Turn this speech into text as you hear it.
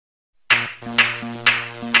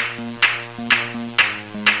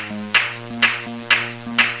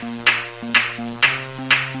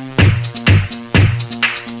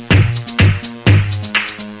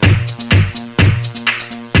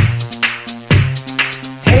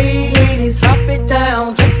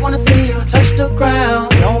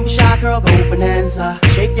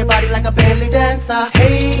dancer.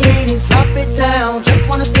 Hey ladies, drop it down. Just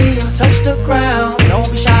wanna see you touch the ground. Don't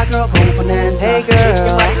be shy, girl, go Bananza. Hey girl, shake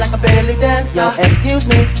your body like a belly dancer. Yo, excuse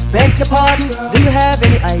me, beg your pardon. Do you have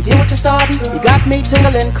any idea what you're starting? You got me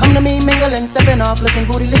tingling, come to me mingling, stepping off, looking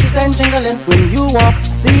bootylicious and jingling. When you walk,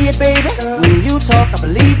 see it, baby. When you talk, I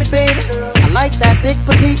believe it, baby. I like that thick,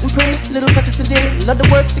 petite, and pretty. Little touches to dig, love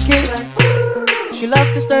to work the kid. She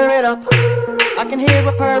loves to stir it up. I can hear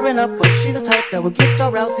her purring up, but she's the type that will get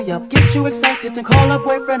your rousey up, get you excited and call her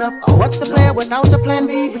boyfriend up. Oh, what's the plan without the plan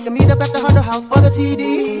B? We can meet up at the Hunter House for the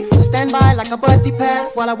TD. So stand by like a buddy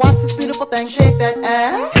pass while I watch this beautiful thing shake that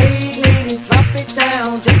ass. Hey ladies, drop it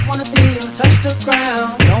down. Just wanna see you touch the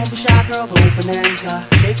ground. Don't be shy, girl, go Bananza.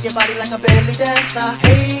 Shake your body like a belly dancer.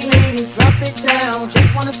 Hey ladies, drop it down. Just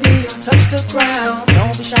wanna see you touch the ground.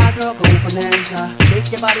 Don't be shy, girl, go Bananza. Shake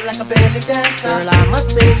your body like a belly dancer. Girl, I must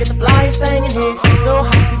say, get the flyest thing in here. So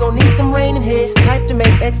hot, we gon' need some rain in here. Type to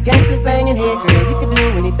make ex-gangsters bang in here. Girl, you can do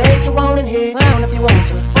anything you want in here. Frown if you want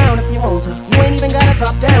to, frown if you want to. You ain't even gotta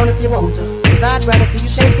drop down if you want to. Cause I'd rather see you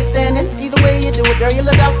shake it standing. Either way you do it, girl, you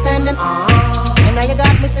look outstanding. And now you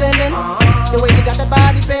got me spending. The way you got that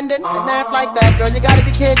body bending, and ass like that, girl, you gotta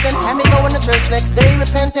be kidding. Had me going to church next day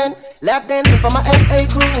repenting. Lap dancing for my FA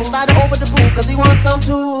crew. Slide over the booth, cause he wants some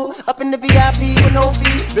too. Up in the VIP with no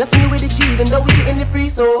fee. Blessing you with the G, even though we getting it free.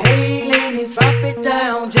 So, hey ladies, drop it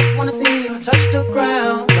down. Just wanna see you touch the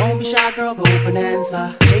ground. Don't be shy, girl, go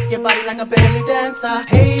Bananza. Shake your body like a belly dancer.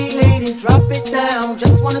 Hey ladies, drop it down.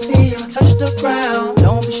 Just wanna see you touch the ground.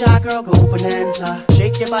 Don't be shy, girl, go Bananza.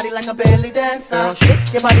 Shake your body like a belly dancer. Girl,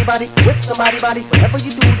 shake your body with somebody body. Whatever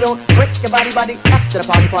you do, don't break your body. After the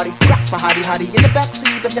party, rock my hottie in the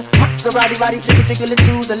backseat of your Maserati. Jiggle it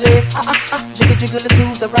to the left, jiggle it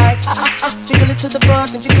to the right, jiggle it to the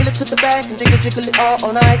front and jiggle it to the back and jiggle it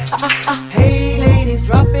all night. Hey ladies,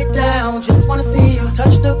 drop it down. Just wanna see you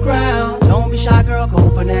touch the ground. Don't be shy, girl, go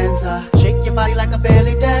Bananza. Shake your body like a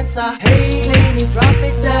belly dancer. Hey ladies, drop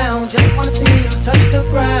it down. Just wanna see you touch the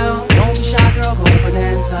ground. Don't be shy, girl, go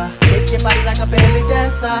Bananza. Shake your body like a belly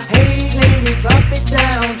dancer. Hey ladies, drop it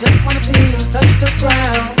down. Just wanna see you touch the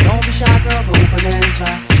ground. Don't be shy, girl, go Bananza.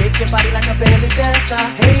 Shake your body like a belly dancer.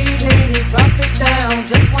 Hey ladies, drop it down.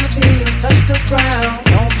 Just wanna see you touch the ground.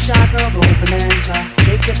 Don't be shy, girl, go Bananza.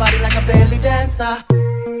 Shake your body like a belly dancer.